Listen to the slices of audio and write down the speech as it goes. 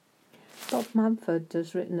Bob Mumford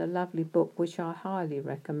has written a lovely book which I highly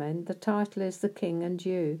recommend. The title is The King and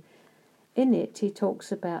You. In it he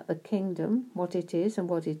talks about the kingdom, what it is and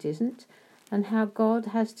what it isn't, and how God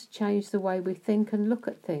has to change the way we think and look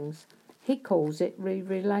at things. He calls it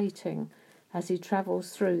re-relating as he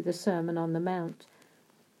travels through the Sermon on the Mount.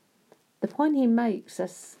 The point he makes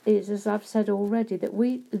is, as I've said already, that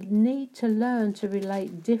we need to learn to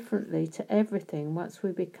relate differently to everything once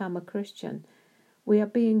we become a Christian. We are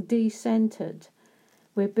being de-centered.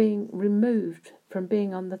 We're being removed from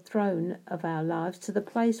being on the throne of our lives to the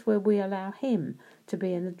place where we allow him to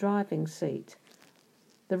be in the driving seat.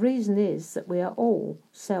 The reason is that we are all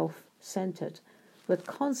self-centered. We're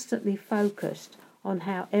constantly focused on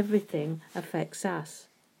how everything affects us.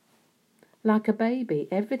 Like a baby,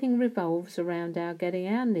 everything revolves around our getting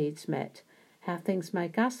our needs met, how things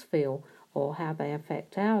make us feel, or how they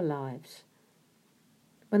affect our lives.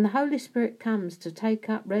 When the Holy Spirit comes to take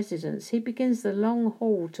up residence, he begins the long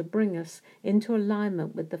haul to bring us into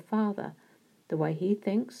alignment with the Father, the way he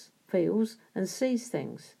thinks, feels, and sees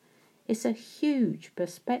things. It's a huge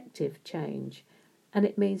perspective change, and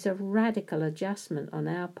it means a radical adjustment on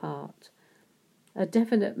our part. A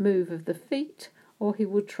definite move of the feet, or he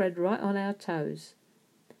will tread right on our toes.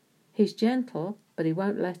 He's gentle, but he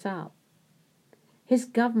won't let up. His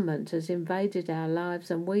government has invaded our lives,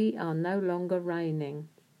 and we are no longer reigning.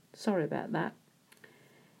 Sorry about that.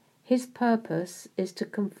 His purpose is to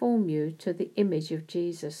conform you to the image of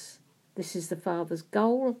Jesus. This is the Father's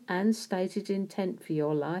goal and stated intent for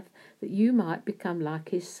your life, that you might become like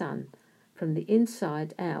his Son, from the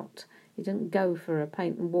inside out. He doesn't go for a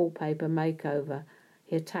paint and wallpaper makeover.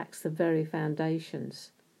 He attacks the very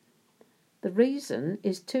foundations. The reason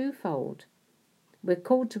is twofold. We're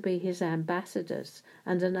called to be his ambassadors,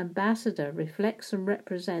 and an ambassador reflects and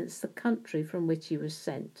represents the country from which he was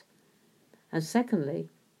sent. And secondly,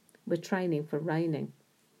 we're training for reigning.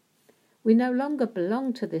 We no longer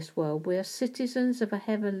belong to this world. We are citizens of a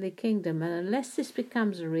heavenly kingdom, and unless this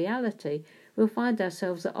becomes a reality, we'll find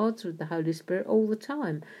ourselves at odds with the Holy Spirit all the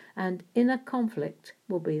time, and inner conflict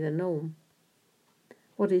will be the norm.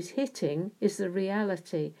 What is hitting is the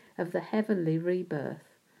reality of the heavenly rebirth.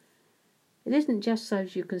 It isn't just so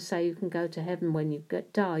you can say you can go to heaven when you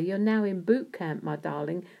die. You're now in boot camp, my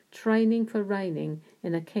darling, training for reigning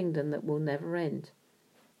in a kingdom that will never end.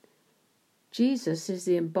 Jesus is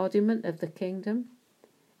the embodiment of the kingdom.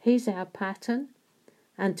 He's our pattern,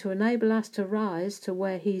 and to enable us to rise to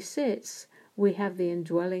where he sits, we have the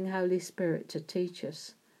indwelling Holy Spirit to teach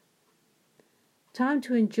us. Time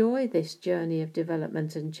to enjoy this journey of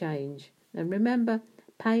development and change. And remember,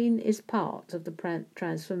 pain is part of the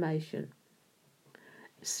transformation.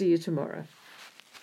 See you tomorrow.